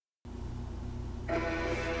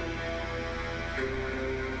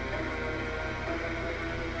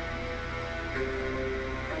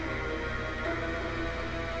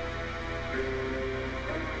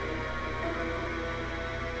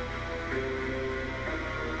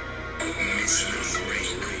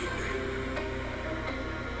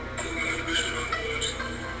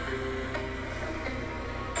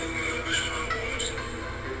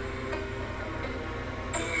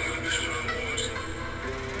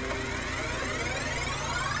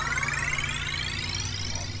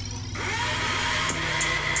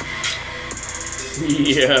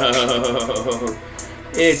Yo,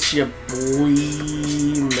 it's your boy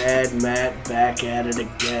Mad Matt back at it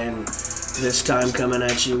again. This time coming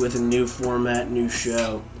at you with a new format, new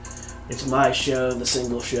show. It's my show, the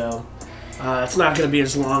single show. It's not going to be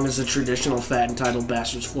as long as the traditional Fat Entitled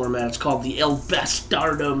Bastards format. It's called the El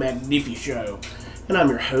Bastardo Magnifico. And I'm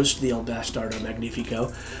your host, the El Bastardo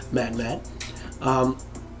Magnifico, Mad Matt.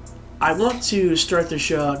 I want to start the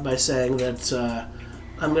show out by saying that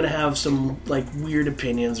I'm going to have some, weird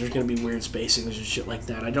opinions. There's going to be weird spacings and shit like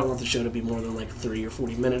that. I don't want the show to be more than, 30 or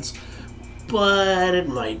 40 minutes. But it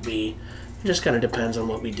might be. It just kind of depends on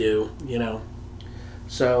what we do, you know.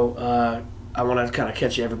 So, I want to kind of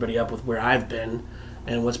catch everybody up with where I've been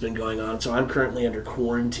and what's been going on. So, I'm currently under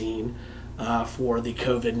quarantine for the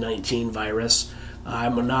COVID-19 virus.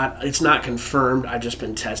 It's not confirmed. I've just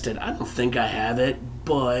been tested. I don't think I have it,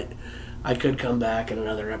 but I could come back in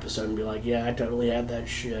another episode and be like, yeah, I totally had that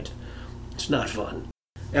shit. It's not fun.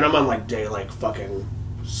 And I'm on day fucking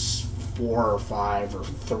 4 or 5 or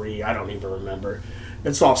 3. I don't even remember.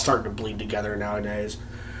 It's all starting to bleed together nowadays.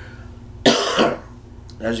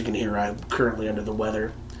 As you can hear, I'm currently under the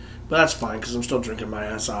weather. But that's fine, because I'm still drinking my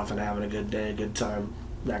ass off and having a good day, a good time,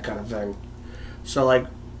 that kind of thing. So,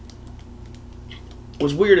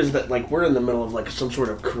 what's weird is that, we're in the middle of, some sort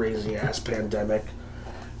of crazy-ass pandemic.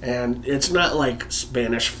 And it's not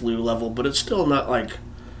Spanish flu level, but it's still not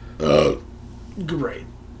great.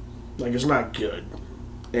 It's not good.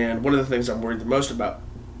 And one of the things I'm worried the most about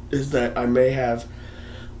is that I may have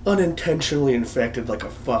unintentionally infected a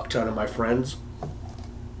fuck ton of my friends.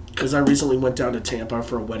 Because I recently went down to Tampa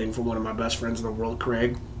for a wedding for one of my best friends in the world,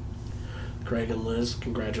 Craig. Craig and Liz,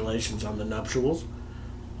 congratulations on the nuptials.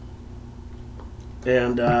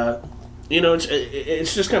 And,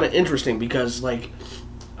 it's just kind of interesting because,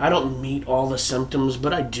 I don't meet all the symptoms,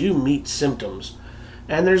 but I do meet symptoms.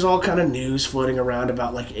 And there's all kind of news floating around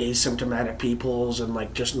about, asymptomatic peoples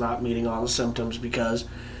and, just not meeting all the symptoms because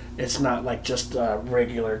it's not, just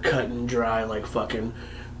regular cut and dry, fucking,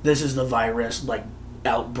 this is the virus,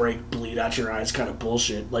 outbreak, bleed out your eyes kind of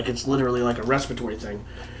bullshit. It's literally, a respiratory thing.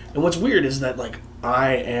 And what's weird is that,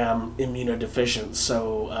 I am immunodeficient,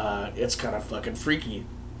 so it's kind of fucking freaky.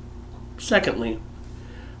 Secondly,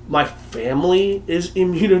 my family is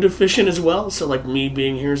immunodeficient as well, so me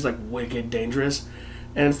being here is wicked dangerous.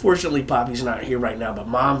 And unfortunately, Poppy's not here right now, but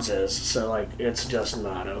Mom's is, so it's just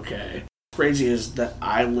not okay. Crazy is that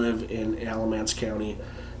I live in Alamance County,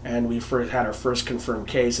 and we had our first confirmed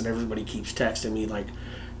case, and everybody keeps texting me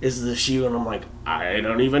is this you? And I'm I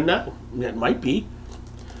don't even know. It might be.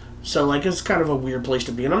 So it's kind of a weird place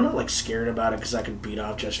to be, and I'm not scared about it because I can beat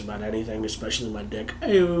off just about anything, especially my dick.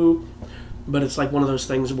 Ayo. But it's one of those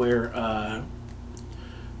things where, I'm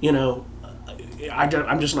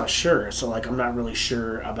just not sure. So, I'm not really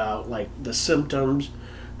sure about, the symptoms.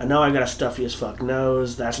 I know I got a stuffy as fuck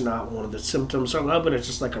nose. That's not one of the symptoms. So, but it's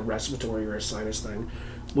just a respiratory or a sinus thing,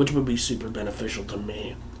 which would be super beneficial to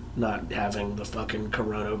me, not having the fucking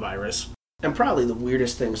coronavirus. And probably the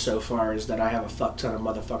weirdest thing so far is that I have a fuck ton of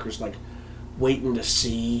motherfuckers, waiting to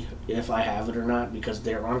see if I have it or not because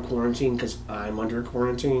they're on quarantine because I'm under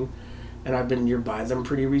quarantine. And I've been nearby them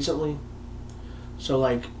pretty recently. So,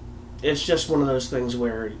 it's just one of those things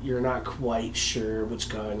where you're not quite sure what's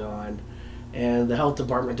going on. And the health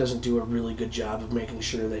department doesn't do a really good job of making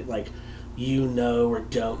sure that, you know or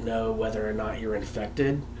don't know whether or not you're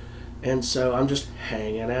infected. And so I'm just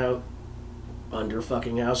hanging out under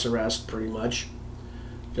fucking house arrest, pretty much.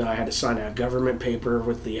 I had to sign a government paper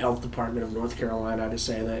with the health department of North Carolina to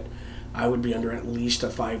say that I would be under at least a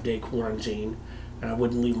 5-day quarantine. And I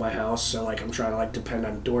wouldn't leave my house, so I'm trying to depend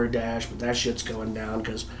on DoorDash, but that shit's going down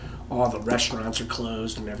because all the restaurants are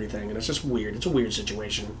closed and everything, and it's just weird. It's a weird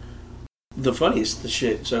situation. The funniest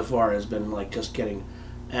shit so far has been just getting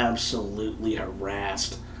absolutely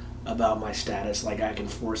harassed about my status. I can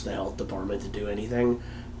force the health department to do anything,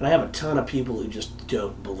 and I have a ton of people who just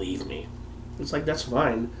don't believe me. It's that's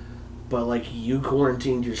fine, but you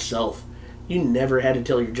quarantined yourself. You never had to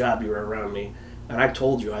tell your job you were around me. And I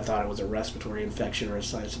told you I thought it was a respiratory infection or a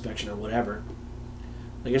sinus infection or whatever.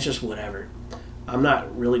 It's just whatever. I'm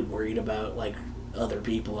not really worried about like other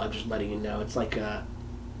people. I'm just letting you know. It's like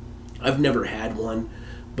I've never had one,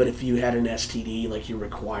 but if you had an STD, like you're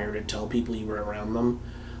required to tell people you were around them.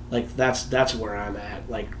 Like that's where I'm at.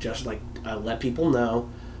 Like just like I let people know,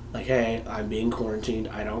 like hey, I'm being quarantined.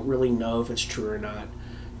 I don't really know if it's true or not.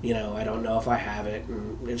 I don't know if I have it,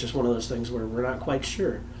 and it's just one of those things where we're not quite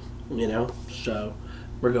sure. So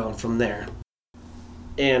we're going from there.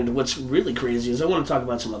 And what's really crazy is I want to talk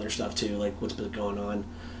about some other stuff too, like what's been going on.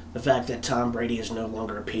 The fact that Tom Brady is no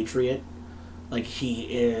longer a Patriot. Like he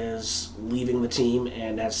is leaving the team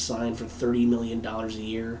and has signed for $30 million a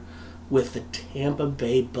year with the Tampa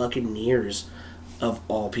Bay Buccaneers of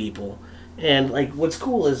all people. And like what's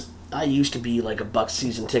cool is I used to be like a Bucs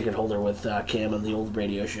season ticket holder with Cam on the old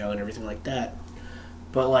radio show and everything like that.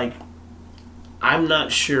 But like I'm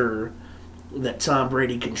not sure that Tom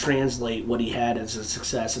Brady can translate what he had as a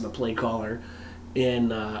success in a play caller in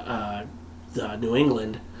New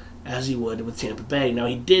England as he would with Tampa Bay. Now,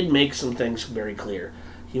 he did make some things very clear.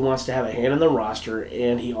 He wants to have a hand in the roster,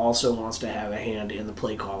 and he also wants to have a hand in the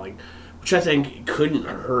play calling, which I think couldn't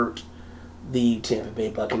hurt the Tampa Bay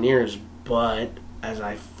Buccaneers. But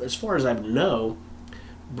as far as I know,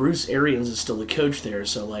 Bruce Arians is still the coach there,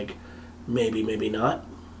 so like maybe not.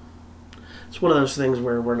 It's one of those things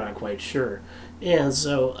where we're not quite sure. And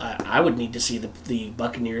so I would need to see the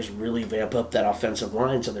Buccaneers really vamp up that offensive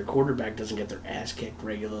line so their quarterback doesn't get their ass kicked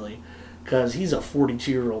regularly. Because he's a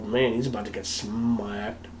 42-year-old man. He's about to get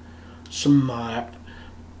smacked.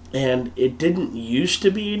 And it didn't used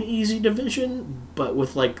to be an easy division, but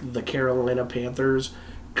with like the Carolina Panthers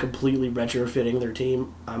completely retrofitting their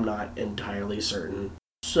team, I'm not entirely certain.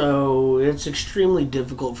 So it's extremely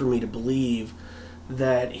difficult for me to believe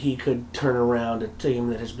that he could turn around a team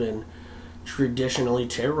that has been traditionally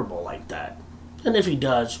terrible like that. And if he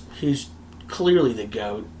does, he's clearly the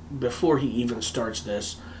GOAT before he even starts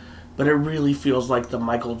this. But it really feels like the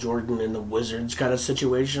Michael Jordan and the Wizards kind of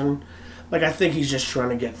situation. Like, I think he's just trying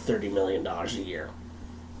to get $30 million a year.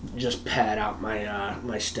 Just pad out my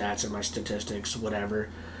stats and my statistics, whatever.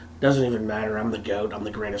 Doesn't even matter. I'm the GOAT. I'm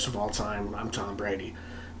the greatest of all time. I'm Tom Brady.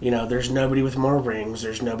 There's nobody with more rings.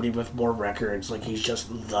 There's nobody with more records. Like, he's just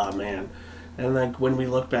the man. And, like, when we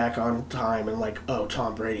look back on time and, like, oh,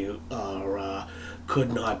 Tom Brady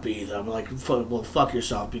could not be the... Like, well, fuck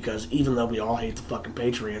yourself, because even though we all hate the fucking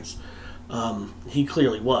Patriots, he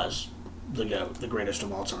clearly was the GOAT, the greatest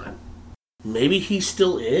of all time. Maybe he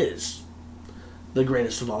still is the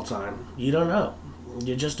greatest of all time. You don't know.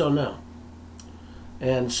 You just don't know.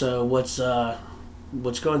 And so what's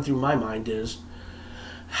going through my mind is,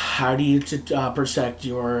 how do you protect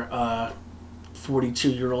your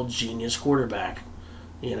 42-year-old genius quarterback?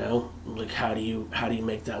 Like how do you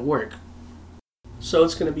make that work? So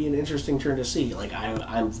it's going to be an interesting turn to see. Like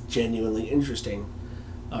I'm genuinely interested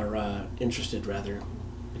rather,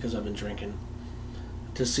 because I've been drinking,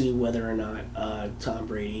 to see whether or not Tom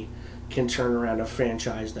Brady can turn around a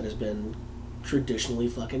franchise that has been traditionally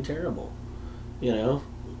fucking terrible.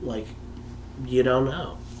 Like you don't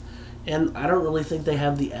know. And I don't really think they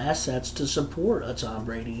have the assets to support a Tom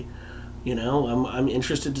Brady. I'm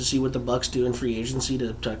interested to see what the Bucs do in free agency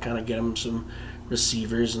to kind of get him some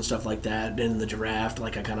receivers and stuff like that. And in the draft,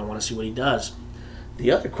 like I kind of want to see what he does. The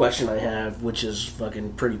other question I have, which is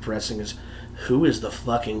fucking pretty pressing, is who is the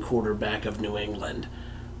fucking quarterback of New England?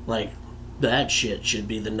 Like, that shit should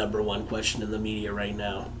be the number one question in the media right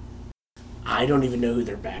now. I don't even know who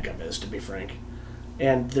their backup is, to be frank.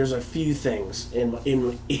 And there's a few things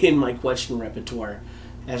in my question repertoire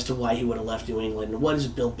as to why he would have left New England. And what is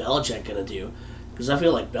Bill Belichick going to do? Because I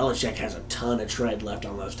feel like Belichick has a ton of tread left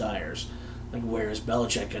on those tires. Like, where is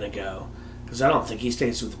Belichick going to go? Because I don't think he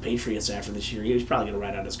stays with the Patriots after this year. He's probably going to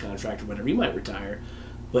ride out his contract or whatever. He might retire.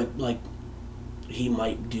 But, like, he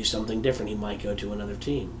might do something different. He might go to another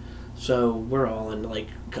team. So we're all in, like,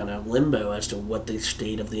 kind of limbo as to what the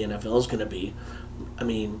state of the NFL is going to be. I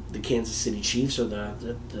mean, the Kansas City Chiefs are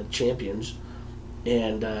the champions,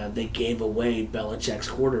 and they gave away Belichick's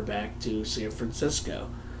quarterback to San Francisco.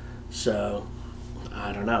 So,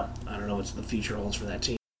 I don't know. I don't know what the future holds for that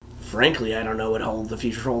team. Frankly, I don't know what the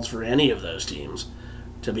future holds for any of those teams,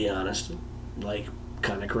 to be honest. Like,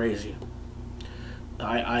 kind of crazy.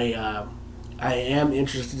 I am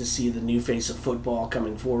interested to see the new face of football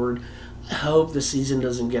coming forward. I hope the season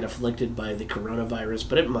doesn't get afflicted by the coronavirus,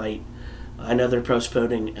 but it might. I know they're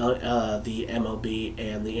postponing the MLB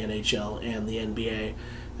and the NHL and the NBA,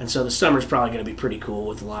 and so the summer's probably going to be pretty cool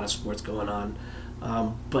with a lot of sports going on.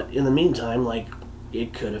 But in the meantime, like,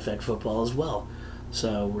 it could affect football as well.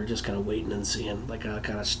 So we're just kind of waiting and seeing, like a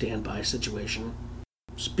kind of standby situation.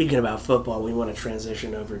 speaking about football, we want to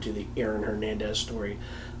transition over to the Aaron Hernandez story.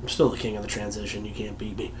 I'm still the king of the transition. You can't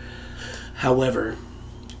beat me. However,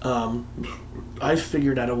 I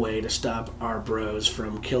figured out a way to stop our bros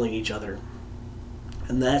from killing each other.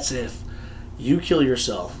 And that's if you kill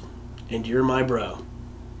yourself and you're my bro.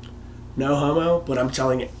 No homo, but I'm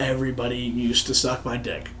telling everybody you used to suck my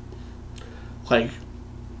dick. Like,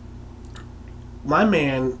 my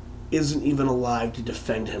man isn't even alive to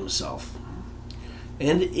defend himself.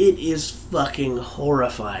 And it is fucking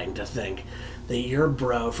horrifying to think that your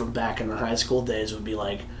bro from back in the high school days would be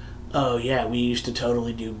like, oh yeah, we used to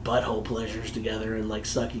totally do butthole pleasures together and like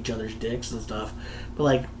suck each other's dicks and stuff. But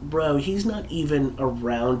like, bro, he's not even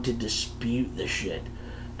around to dispute the shit.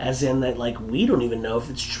 As in that, like, we don't even know if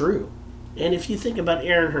it's true. And if you think about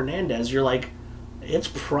Aaron Hernandez, you're like, it's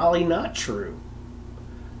probably not true.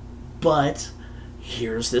 But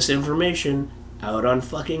here's this information out on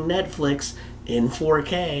fucking Netflix in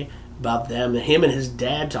 4K about him and his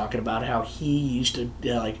dad talking about how he used to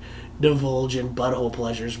divulge in butthole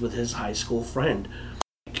pleasures with his high school friend.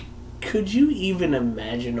 Could you even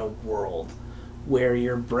imagine a world where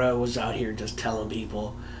your bro was out here just telling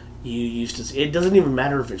people you used to... It doesn't even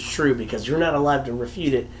matter if it's true because you're not allowed to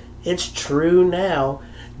refute it. It's true now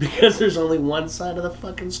because there's only one side of the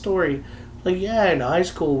fucking story. Like, yeah, in high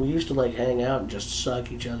school we used to like hang out and just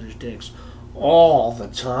suck each other's dicks all the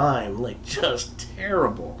time. Like, just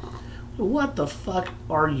terrible. What the fuck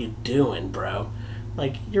are you doing, bro?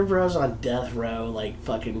 Like, your bro's on death row, like,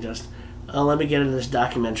 fucking just, let me get into this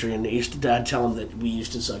documentary, and they used to tell him that we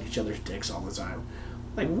used to suck each other's dicks all the time.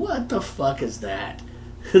 Like, what the fuck is that?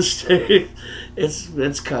 It's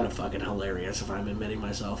kind of fucking hilarious if I'm admitting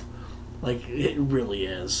myself. Like, it really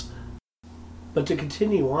is. But to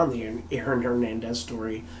continue on the Aaron Hernandez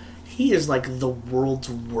story, he is like the world's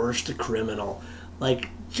worst criminal. Like,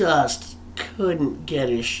 just couldn't get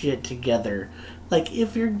his shit together. Like,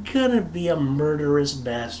 if you're gonna be a murderous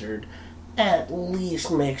bastard, at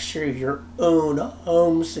least make sure your own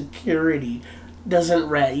home security doesn't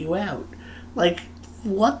rat you out. Like,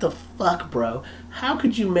 what the fuck, bro? How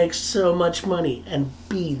could you make so much money and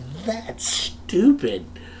be that stupid?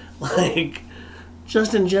 Like,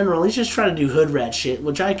 just in general, he's just trying to do hood rat shit,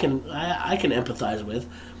 which I can empathize with.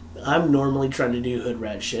 I'm normally trying to do hood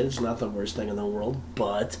rat shit. It's not the worst thing in the world,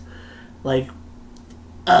 but, like,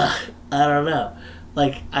 I don't know.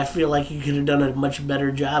 Like, I feel like you could have done a much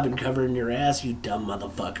better job in covering your ass, you dumb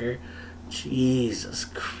motherfucker. Jesus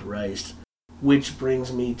Christ. Which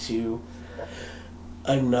brings me to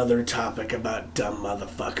another topic about dumb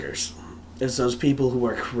motherfuckers. It's those people who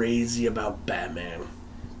are crazy about Batman.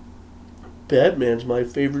 Batman's my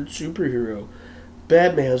favorite superhero.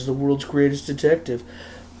 Batman's the world's greatest detective.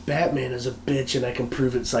 Batman is a bitch and I can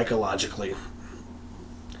prove it psychologically.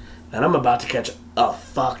 And I'm about to catch a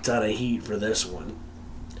fuck ton of heat for this one.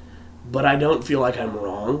 But I don't feel like I'm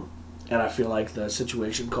wrong. And I feel like the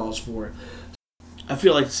situation calls for...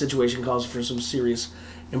 some serious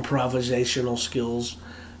improvisational skills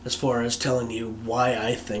as far as telling you why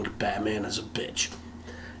I think Batman is a bitch.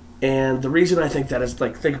 And the reason I think that is,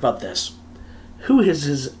 like, think about this. Who is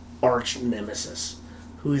his arch nemesis?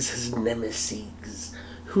 Who is his nemesis?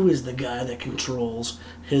 Who is the guy that controls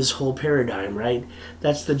his whole paradigm, right?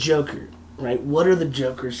 That's the Joker, right? What are the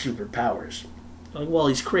Joker's superpowers? Like, well,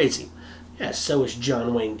 he's crazy. Yeah, so is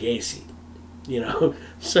John Wayne Gacy. You know,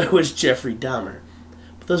 so is Jeffrey Dahmer.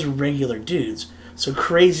 But those are regular dudes. So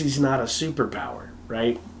crazy's not a superpower,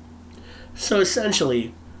 right? So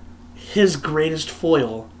essentially, his greatest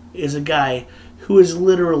foil is a guy who is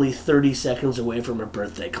literally 30 seconds away from a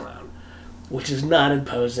birthday clown. Which is not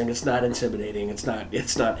imposing, it's not intimidating, it's not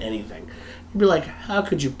anything. You'd be like, how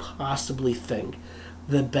could you possibly think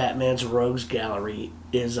that Batman's rogues gallery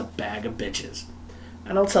is a bag of bitches?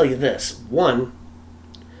 And I'll tell you this. One,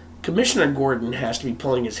 Commissioner Gordon has to be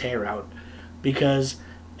pulling his hair out because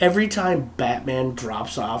every time Batman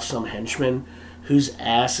drops off some henchman whose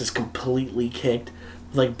ass is completely kicked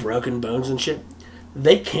with like broken bones and shit,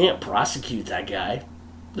 they can't prosecute that guy.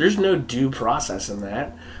 There's no due process in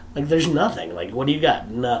that. Like, there's nothing. Like, what do you got?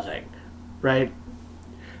 Nothing. Right?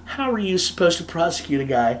 How are you supposed to prosecute a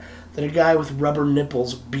guy that a guy with rubber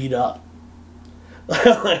nipples beat up?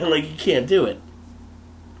 Like, you can't do it.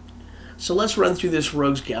 So let's run through this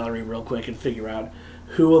rogues gallery real quick and figure out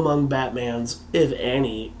who among Batman's, if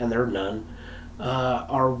any, and there are none,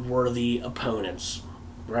 are worthy opponents.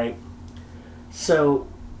 Right? So,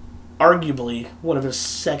 arguably, one of his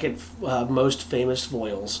second most famous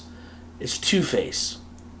foils is Two-Face.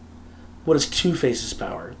 What is Two-Face's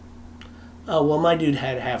power? Oh, well, my dude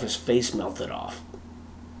had half his face melted off.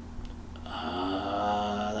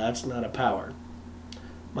 That's not a power.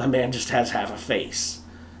 My man just has half a face.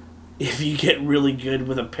 If you get really good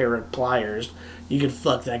with a pair of pliers, you can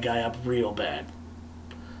fuck that guy up real bad.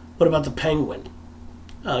 What about the Penguin?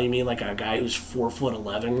 Oh, you mean like a guy who's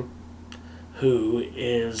 4'11", who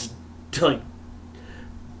is like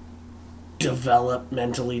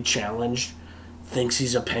developmentally challenged, thinks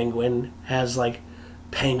he's a penguin, has like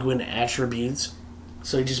penguin attributes,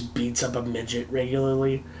 so he just beats up a midget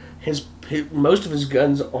regularly. His most of his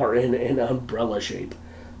guns are in an umbrella shape.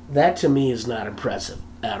 That to me is not impressive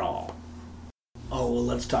at all. Oh, well,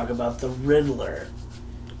 let's talk about the Riddler.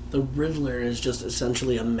 The Riddler is just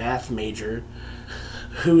essentially a math major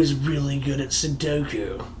who is really good at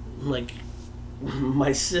Sudoku. Like,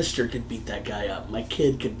 my sister could beat that guy up. My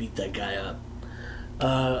kid could beat that guy up.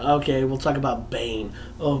 Okay, we'll talk about Bane.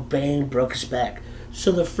 Oh, Bane broke his back.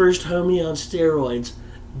 So the first homie on steroids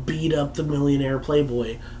beat up the millionaire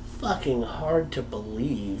playboy. Fucking hard to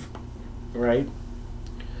believe, right?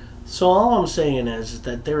 So all I'm saying is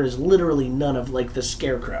that there is literally none of, like, the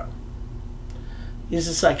Scarecrow. He's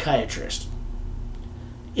a psychiatrist.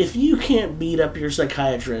 If you can't beat up your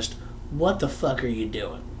psychiatrist, what the fuck are you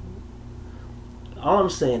doing? All I'm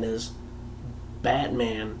saying is,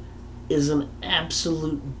 Batman is an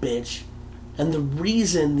absolute bitch, and the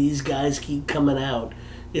reason these guys keep coming out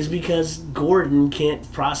is because Gordon can't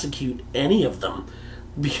prosecute any of them,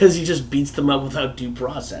 because he just beats them up without due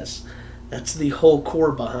process. That's the whole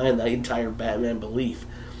core behind the entire Batman belief,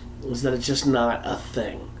 is that it's just not a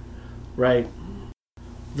thing, right?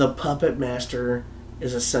 The Puppet Master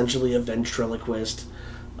is essentially a ventriloquist.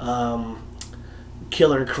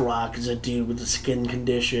 Killer Croc is a dude with a skin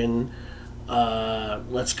condition.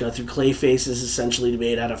 Let's go through. Clayface is essentially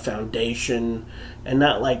made out of foundation, and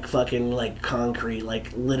not like fucking like concrete,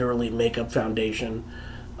 like literally makeup foundation.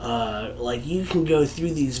 Like, you can go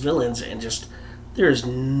through these villains and just, there's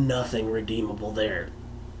nothing redeemable there.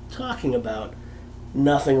 Talking about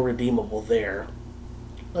nothing redeemable there,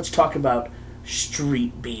 let's talk about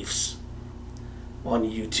street beefs on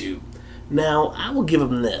YouTube. Now, I will give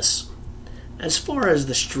them this. As far as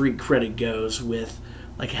the street credit goes with,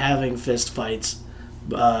 like, having fist fights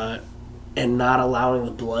and not allowing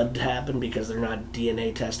the blood to happen because they're not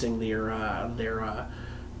DNA testing their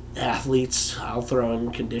athletes, I'll throw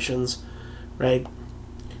in conditions, right?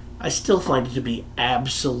 I still find it to be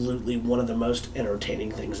absolutely one of the most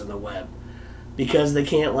entertaining things on the web. Because they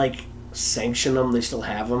can't, like, sanction them, they still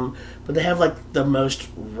have them, but they have, like, the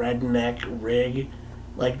most redneck rig,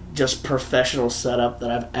 like, just professional setup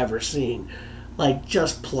that I've ever seen. Like,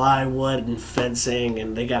 just plywood and fencing,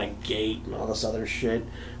 and they got a gate and all this other shit.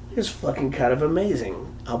 It's fucking kind of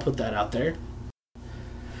amazing. I'll put that out there.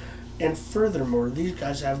 And furthermore, these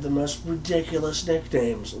guys have the most ridiculous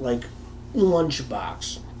nicknames, like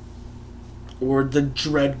Lunchbox, or the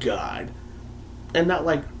Dread God. And not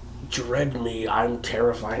like, dread me, I'm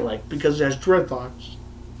terrifying, like, because there's dreadlocks.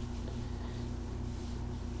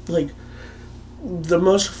 Like, the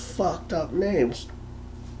most fucked up names.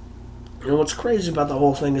 And what's crazy about the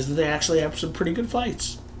whole thing is that they actually have some pretty good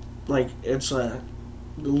fights. Like, it's a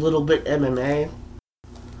little bit MMA,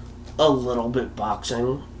 a little bit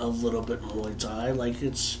boxing, a little bit Muay Thai. Like,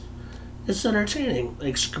 it's entertaining.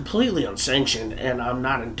 It's completely unsanctioned, and I'm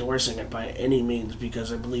not endorsing it by any means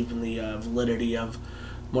because I believe in the validity of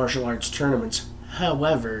martial arts tournaments.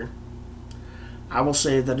 However, I will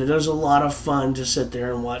say that it is a lot of fun to sit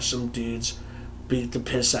there and watch some dudes beat the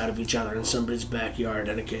piss out of each other in somebody's backyard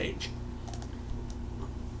in a cage.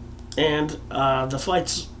 And the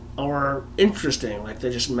fights are interesting. Like, they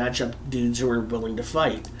just match up dudes who are willing to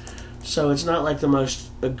fight. So it's not like the most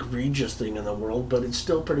egregious thing in the world, but it's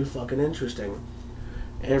still pretty fucking interesting.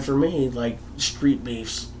 And for me, like, street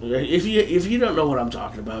beefs, if you don't know what I'm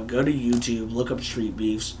talking about, go to YouTube, look up street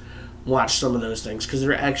beefs, watch some of those things, because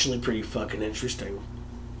they're actually pretty fucking interesting.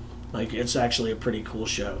 Like, it's actually a pretty cool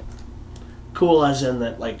show. Cool as in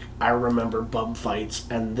that, like, I remember bum fights,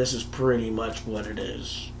 and this is pretty much what it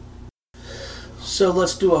is. So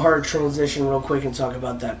let's do a hard transition real quick and talk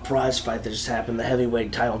about that prize fight that just happened, the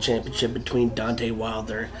heavyweight title championship between Deontay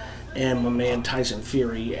Wilder and my man Tyson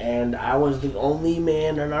Fury. And I was the only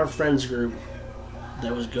man in our friends group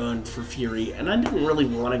that was going for Fury. And I didn't really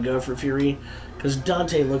want to go for Fury because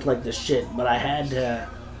Deontay looked like the shit, but I had to,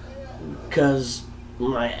 because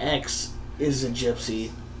my ex is a gypsy.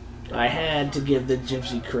 I had to give the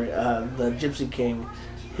Gypsy King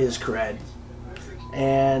his cred.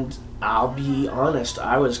 And I'll be honest,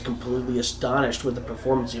 I was completely astonished with the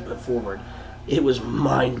performance he put forward. It was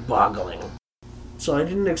mind-boggling. So I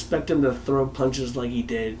didn't expect him to throw punches like he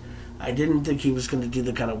did. I didn't think he was going to do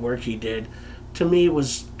the kind of work he did. To me, it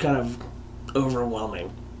was kind of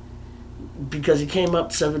overwhelming. because he came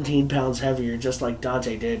up 17 pounds heavier, just like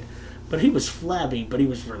Dante did. But he was flabby, but he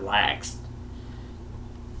was relaxed.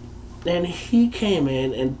 And he came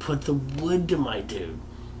in and put the wood to my dude.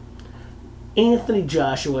 Anthony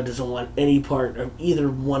Joshua doesn't want any part of either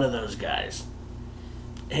one of those guys.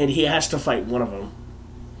 And he has to fight one of them.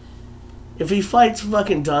 If he fights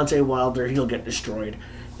fucking Deontay Wilder, he'll get destroyed.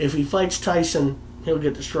 If he fights Tyson, he'll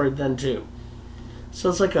get destroyed then too. So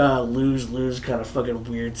it's like a lose-lose kind of fucking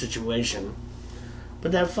weird situation.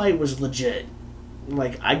 But that fight was legit.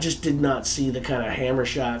 Like, I just did not see the kind of hammer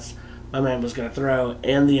shots my man was going to throw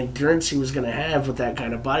and the endurance he was going to have with that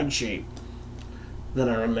kind of body shape. Then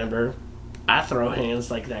I remember, I throw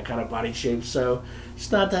hands like that kind of body shape, so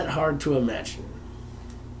it's not that hard to imagine.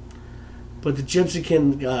 But the Gypsy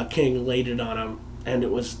King laid it on him, and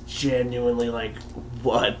it was genuinely like,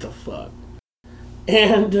 what the fuck?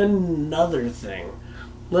 And another thing,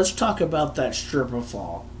 let's talk about that stripper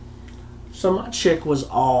fall. So my chick was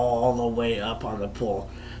all the way up on the pole.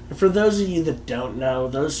 And for those of you that don't know,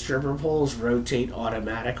 those stripper poles rotate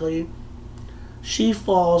automatically. She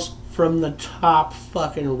falls from the top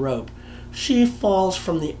fucking rope. She falls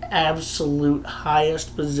from the absolute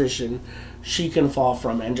highest position she can fall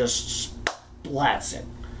from and just splats it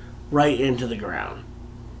right into the ground.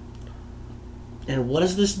 And what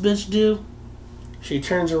does this bitch do? She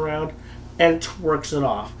turns around and twerks it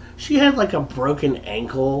off. She had like a broken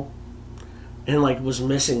ankle and like was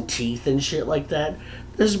missing teeth and shit like that.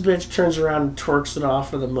 This bitch turns around and twerks it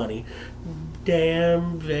off for the money.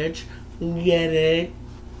 Damn bitch, get it?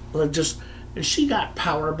 Like just, and she got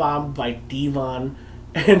powerbombed by Devon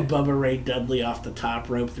and Bubba Ray Dudley off the top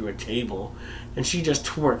rope through a table, and she just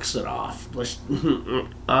twerks it off.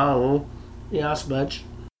 Oh, yes, bitch.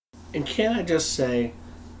 And can I just say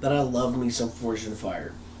that I love me some Forged in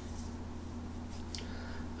Fire.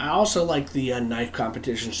 I also like the knife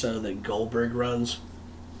competition show that Goldberg runs.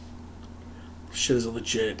 Shit is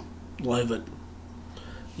legit. Love it.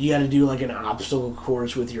 You gotta do like an obstacle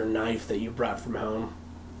course with your knife that you brought from home.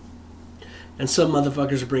 And some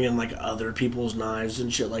motherfuckers are bringing like other people's knives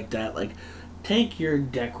and shit like that. Like, take your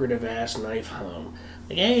decorative ass knife home.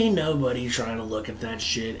 Like, ain't nobody trying to look at that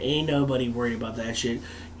shit. Ain't nobody worried about that shit.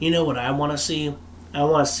 You know what I want to see? I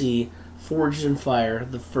want to see Forged in Fire,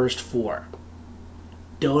 the first 4.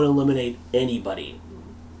 Don't eliminate anybody.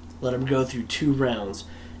 Let them go through 2 rounds.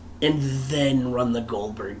 And then run the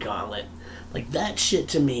Goldberg gauntlet. Like, that shit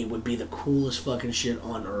to me would be the coolest fucking shit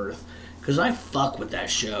on earth. Because I fuck with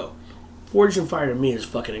that show. Forged in Fire to me is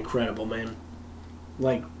fucking incredible, man.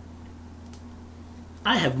 Like,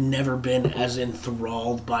 I have never been as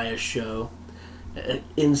enthralled by a show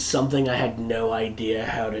in something I had no idea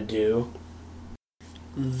how to do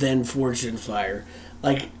than Forged in Fire.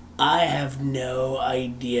 Like, I have no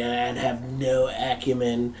idea and have no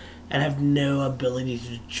acumen and have no ability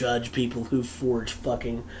to judge people who forge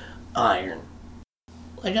fucking iron.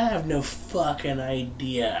 Like, I have no fucking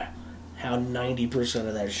idea how 90%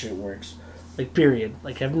 of that shit works. Like, period.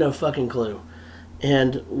 Like, I have no fucking clue.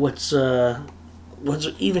 And what's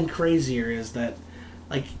even crazier is that,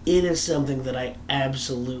 like, it is something that I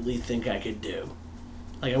absolutely think I could do.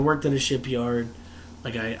 Like, I worked at a shipyard.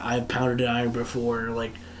 Like, I've pounded iron before.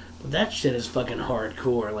 Like, but that shit is fucking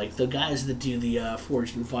hardcore. Like, the guys that do the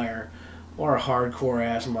Forged in Fire are hardcore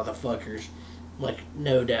ass motherfuckers. Like,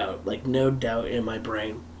 no doubt. Like, no doubt in my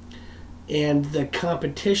brain. And the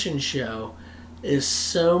competition show is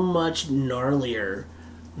so much gnarlier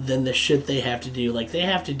than the shit they have to do. Like, they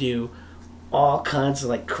have to do all kinds of,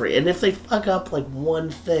 like, and if they fuck up, like, one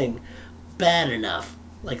thing bad enough,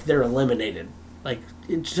 like, they're eliminated. Like,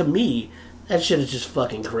 to me, that shit is just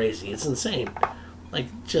fucking crazy. It's insane. Like,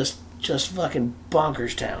 just fucking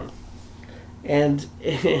bonkers town. And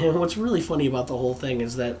what's really funny about the whole thing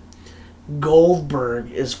is that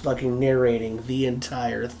Goldberg is fucking narrating the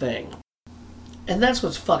entire thing. And that's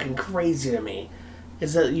what's fucking crazy to me,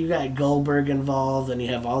 is that you got Goldberg involved and you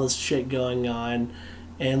have all this shit going on,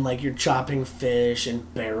 and like you're chopping fish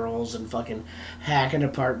and barrels and fucking hacking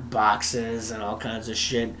apart boxes and all kinds of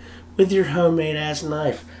shit with your homemade ass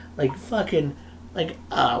knife. Like, fucking, like,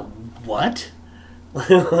 what?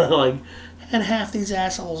 Like, and half these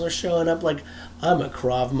assholes are showing up like, I'm a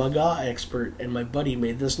Krav Maga expert and my buddy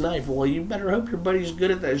made this knife. Well, you better hope your buddy's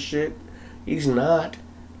good at that shit. He's not.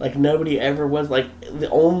 Like, nobody ever was. Like, the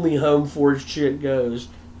only home forged shit goes.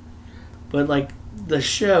 But, like, the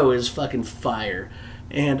show is fucking fire.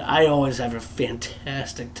 And I always have a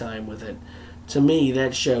fantastic time with it. To me,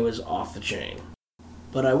 that show is off the chain.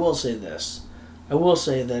 But I will say this. I will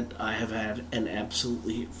say that I have had an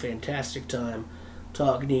absolutely fantastic time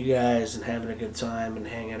talking to you guys and having a good time and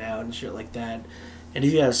hanging out and shit like that. And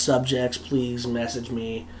if you have subjects, please message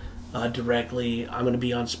me directly. I'm going to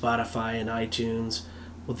be on Spotify and iTunes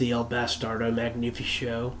with the El Bastardo Magnifico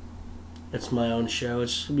Show. It's my own show.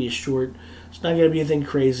 It's going to be a short. It's not going to be anything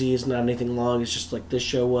crazy. It's not anything long. It's just like this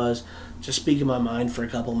show was. Just speaking my mind for a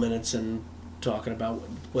couple minutes and talking about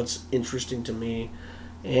what's interesting to me.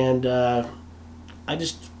 And I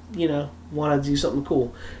just, want to do something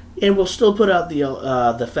cool. And we'll still put out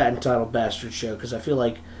the Fat Entitled Bastard show because I feel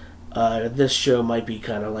like this show might be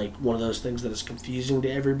kind of like one of those things that is confusing to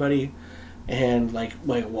everybody. And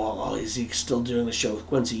well, is he still doing the show with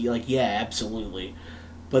Quincy? Like, yeah, absolutely.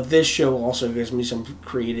 But this show also gives me some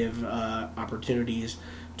creative opportunities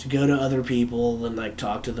to go to other people and like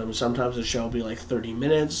talk to them. Sometimes the show will be like 30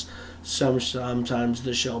 minutes. Sometimes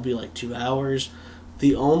the show will be like 2 hours.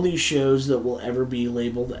 The only shows that will ever be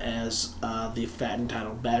labeled as the Fat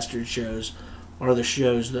Entitled Bastard shows are the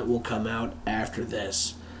shows that will come out after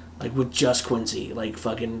this. Like with just Quincy. Like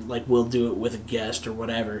fucking, like we'll do it with a guest or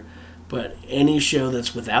whatever. But any show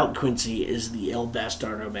that's without Quincy is the El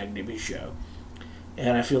Bastardo Magnifico show.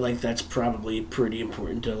 And I feel like that's probably pretty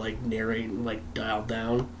important to like narrate and like dial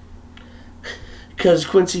down. Because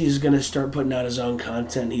Quincy is going to start putting out his own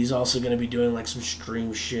content. He's also going to be doing like some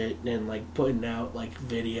stream shit and like putting out like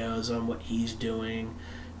videos on what he's doing.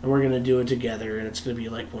 And we're going to do it together. And it's going to be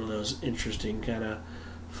like one of those interesting kind of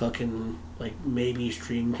fucking like maybe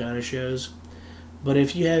stream kind of shows. But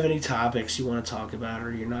if you have any topics you want to talk about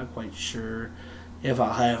or you're not quite sure if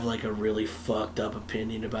I'll have like a really fucked up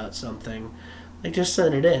opinion about something, like just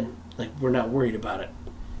send it in. Like we're not worried about it.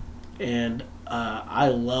 And I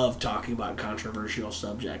love talking about controversial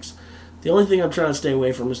subjects. The only thing I'm trying to stay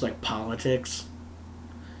away from is like politics,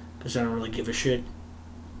 because I don't really give a shit.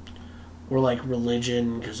 Or like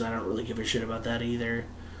religion, because I don't really give a shit about that either.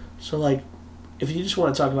 So like, if you just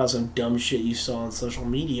want to talk about some dumb shit you saw on social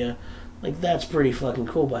media, like that's pretty fucking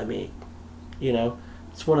cool by me.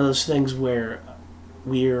 It's one of those things where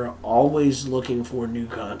we're always looking for new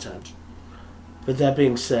content. But that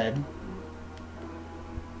being said,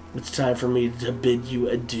 it's time for me to bid you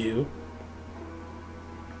adieu.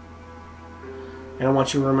 And I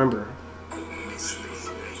want you to remember,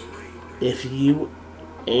 if you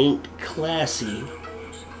ain't classy,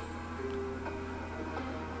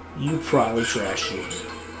 you probably trashy.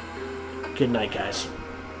 Good night, guys.